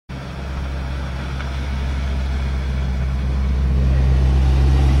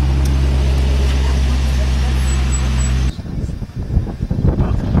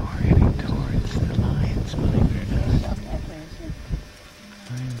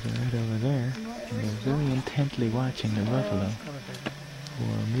right over there, and they're very intently watching the buffalo, who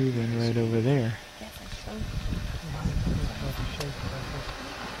are moving right over there.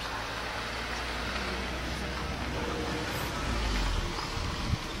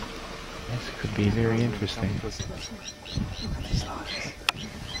 This could be very interesting.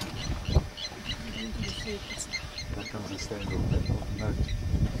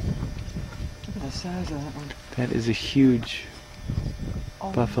 That is a huge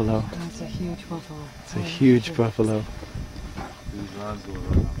buffalo. That's a huge buffalo. It's a huge buffalo.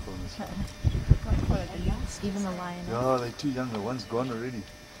 Even the lion. Yeah, they're too young. The one's gone already.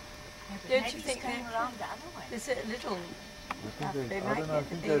 Don't you think there's a little... I don't know, I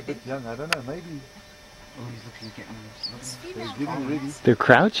think they're a bit young. I don't know, maybe. Oh, he's looking at getting this. They're getting ready. They're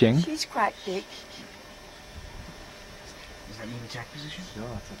crouching. She's quite big. Does that mean attack position? Yeah,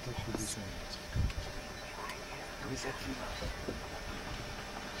 it's a touch position. Where's that female?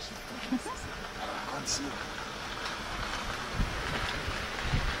 I can't see it.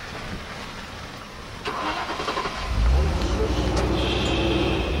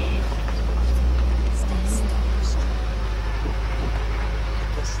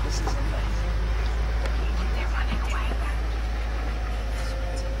 This is amazing. They're running away.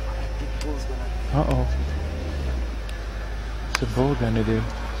 Big bull's gonna... Uh-oh. What's the bull gonna do?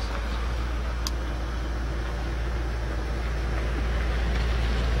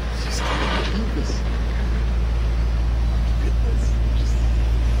 She's gonna do this.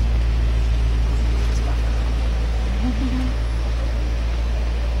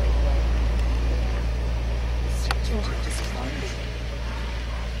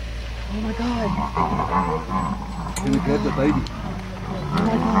 Oh my God. Gonna grab the baby. Oh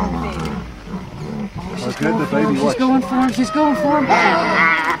my God. I'll grab the baby, She's watch. going for him. She's going for him.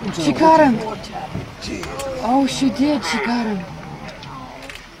 She caught him. Oh, she did. She got him.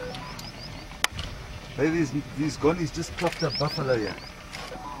 Baby, he's gone. He's just clocked a buffalo here.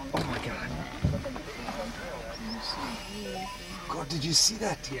 Oh my God. God, did you see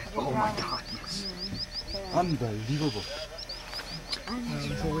that? Yeah. Oh my God, yes. Unbelievable.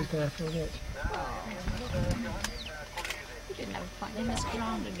 She's always going after it. You didn't have a fight. They messed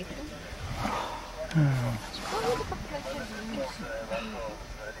around and everything.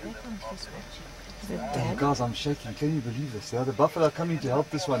 Oh, guys, I'm shaking. Can you believe this? The buffalo are coming to help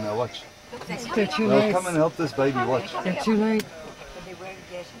this one now. Watch. They're too They'll late. come and help this baby. Watch. They're too late.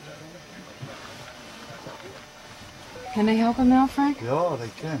 Can they help him now, Frank? Yeah, they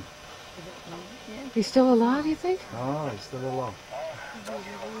can. He's still alive, you think? Oh, he's still alive.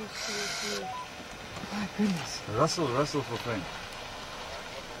 My goodness. Rustle for Frank.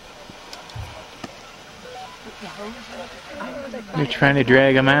 They're trying to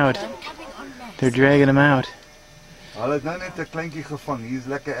drag him out. They're dragging him out. Hulle het nou net 'n kleintjie gevang. Hier's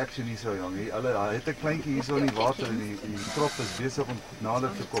lekker action hier so, jong. Hulle het 'n kleintjie hier so in die water en die trop is besig om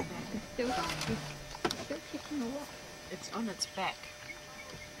nader te kom. It's on its back.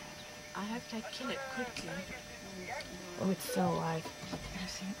 I hope they kill it quickly. Oh, it's still alive.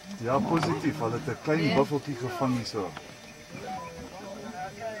 Ja, positief. Hulle het 'n klein buffeltjie gevang hier so.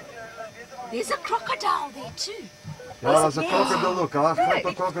 There's a crocodile there too. Ja, daar's 'n krokodil ook. Daar gryp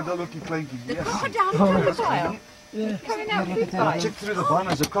 'n krokodil ook die kleintjie. Yes. Crocodile, crocodile. Yeah. Coming out Look big at that. guy. Check through the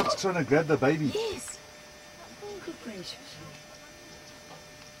banners. The cock's trying to grab the baby. Yes. Oh, good gracious.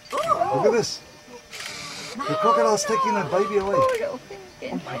 Look at this. The crocodile's taking that baby away. Little thing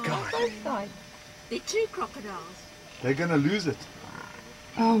getting Oh my God. both sides. There are two crocodiles. They're gonna lose it.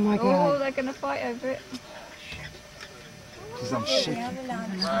 Oh my Oh, God. they're going to fight over it. Jeez, I'm shaking.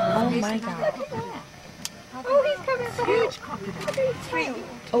 Oh my God. Oh, he's coming for Huge crocodile. Three.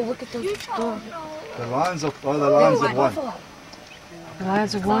 Oh, look at those dogs. The lions have won. The lions have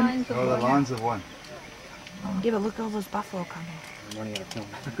won. Oh, the lions have won. Yeah, but look at all those buffalo coming. I'm running out of film.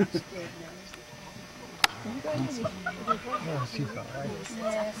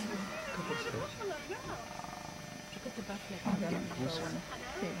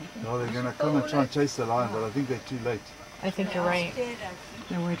 No, they're gonna come and try and chase the lion, but I think they're too late. I think you're right.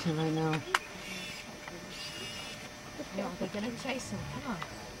 They're way too late now. They're going to chase him. Come on.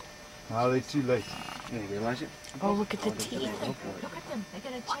 No, they're too late. You realize it? Oh, look at the teeth. Look at them. They're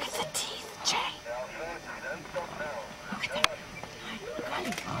going to chase Look at the teeth, Jay.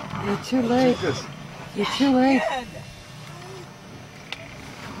 You're too late. Checkers. You're too late.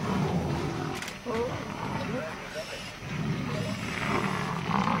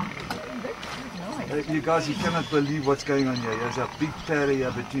 You guys, you cannot believe what's going on here. There's a big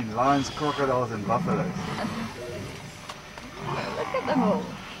barrier between lions, crocodiles, and buffaloes. Look at them all.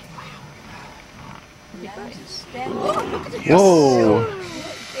 Whoa!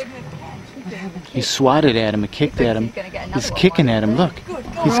 He swatted at him and kicked at him. He's kicking at him. Look,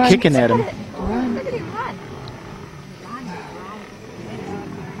 he's kicking at him. Look at him run.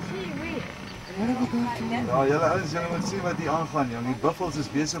 Ja, julle ouens, julle moet sien wat hier aangaan, jong. Die buffels is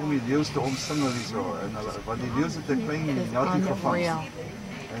besig om die leeu's te omsingel hierso en hulle want die leeu's het 'n klein njattie gevang.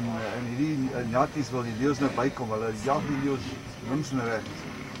 En hierdie njatties wil die leeu's nou bykom. Hulle jag die leeu's links en regs.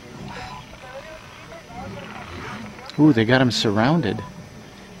 Ooh, they got him surrounded.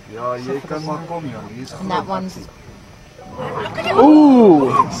 Ja, jy kan maar kom, jong. Hier's And that one's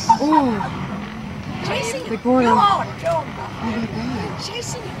Ooh! They bored him.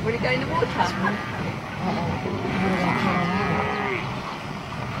 chasing him. Would it go in the water?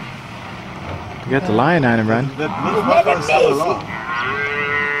 You got the lion on him, run. That little buffalo's still alive.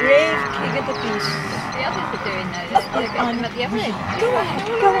 Brave king of the beast. The others are doing those. They're going at the other end.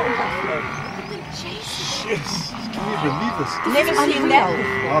 Yes, can you believe this? Never seen that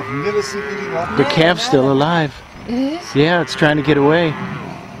before. I've never seen anything like The that. calf's still alive. It is? Yeah, it's trying to get away.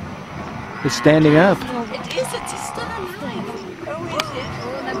 It's standing up. It is, it's still alive. Oh, is it?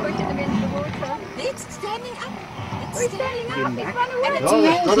 Oh, they're pushing them into the water. It's standing up. It's It's standing up. It's run away. And Oh,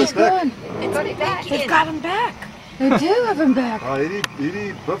 they've got us back. They've got it back. They've got him back. They do have him back.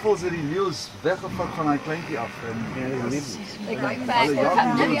 Hierdie buffels het die leeu's weggevat van hy kleintjie af en They're going back. They're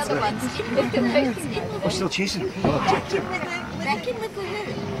coming to the other ones. Look at them. We're still chasing him. Back in with the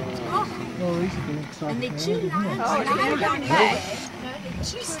herd. Oh, and the two lions are lying down there.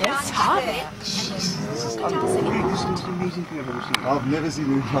 It's hard. This is the most amazing thing I've ever seen. I've never seen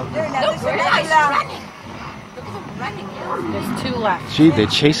anything like that. Look, we're running. Look at them running. There's two left. Gee, they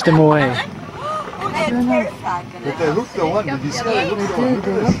chased him away. Oh, they're terrified. But they hooked the one, did you see they hooked the one?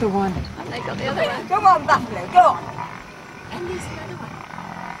 They hooked the one. And they got the other one. Go on, Buffalo, go on. And there's another one.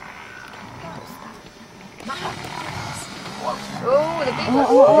 Oh, the big one.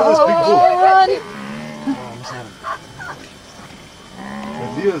 Look at this big bull. Run! The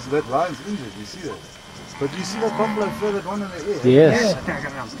leeu's, that lion's injured, you see that? But you see that buffalo further on in the air? Yes. I think I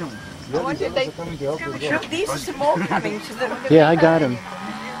got around still. Yeah, these others are coming to help as well. These are some more coming to them. Yeah, I got him.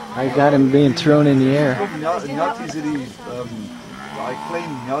 I got him being thrown in the air. Njatties het die daai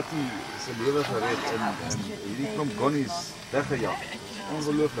klein njattie se lewe gered en hierdie klomp gonnies weggejag.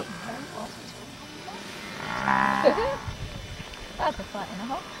 Ongelooflik. That's a fight and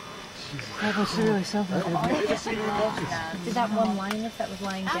a half. That was really something. Did that one lioness that was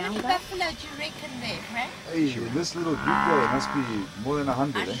lying How down many there? buffalo do you reckon there, Frank? Hey, in this little group there must be more than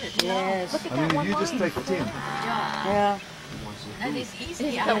 100. Eh? Yes. Look at I that mean, one you just lion. take 10. Yeah. And there's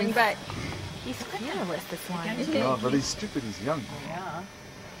easily He's coming back. He's fearless, this lion. Isn't he? No, but he's stupid, he's young. Yeah.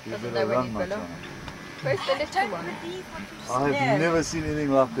 You Doesn't better know when run, he's my below. child. Where's the little one? I've never seen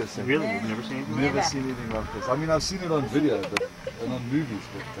anything like this. Really? You've never seen anything? Never seen anything like this. I mean, I've seen it on video but, and on movies,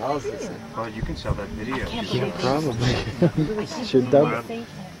 but how's this? Well, you can sell that video. Yeah, probably. Should dub.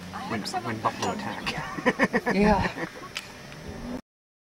 When buffalo attack. Yeah.